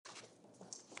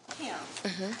Kim,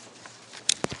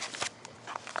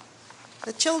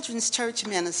 the Children's Church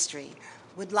Ministry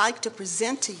would like to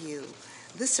present to you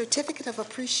this certificate of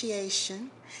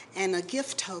appreciation and a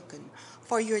gift token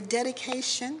for your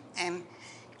dedication and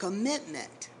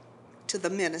commitment to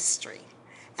the ministry,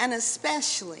 and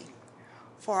especially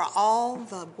for all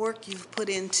the work you've put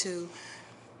into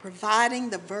providing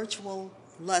the virtual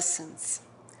lessons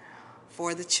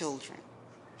for the children.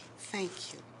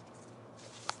 Thank you.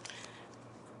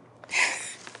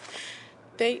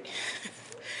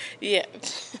 Yeah.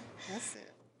 That's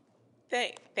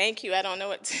it. Thank you. I don't know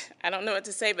what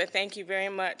to say, but thank you very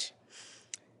much.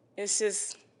 It's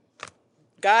just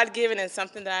God-given and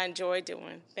something that I enjoy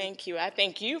doing. Thank you. I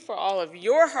thank you for all of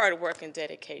your hard work and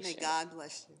dedication. May God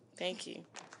bless you. Thank you.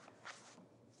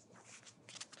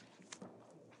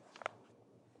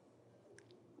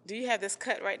 Do you have this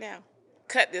cut right now?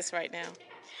 Cut this right now.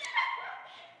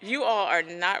 You all are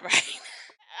not right.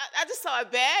 I just saw a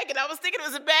bag, and I was thinking it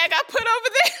was a bag I put over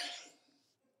there.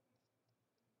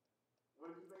 What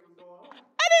did you think was going on?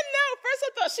 I didn't know. First, I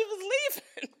thought she was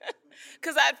leaving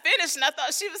because I finished, and I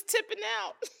thought she was tipping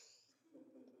out.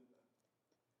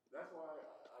 That's why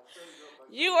I set it up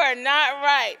like You are not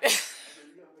right. I said,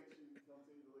 you gotta make sure you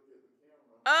continue to look at the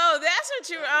camera. Oh, that's what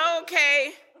you were.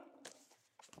 Okay.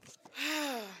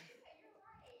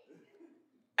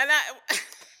 And I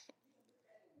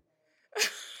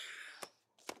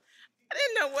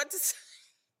didn't know what to say.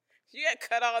 You had to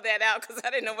cut all that out because I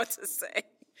didn't know what to say.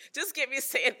 Just get me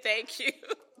saying thank you.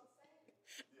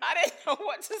 I didn't know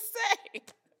what to say.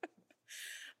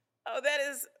 Oh, that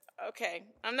is, okay.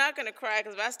 I'm not going to cry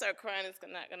because if I start crying, it's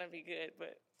not going to be good.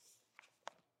 But,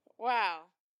 wow.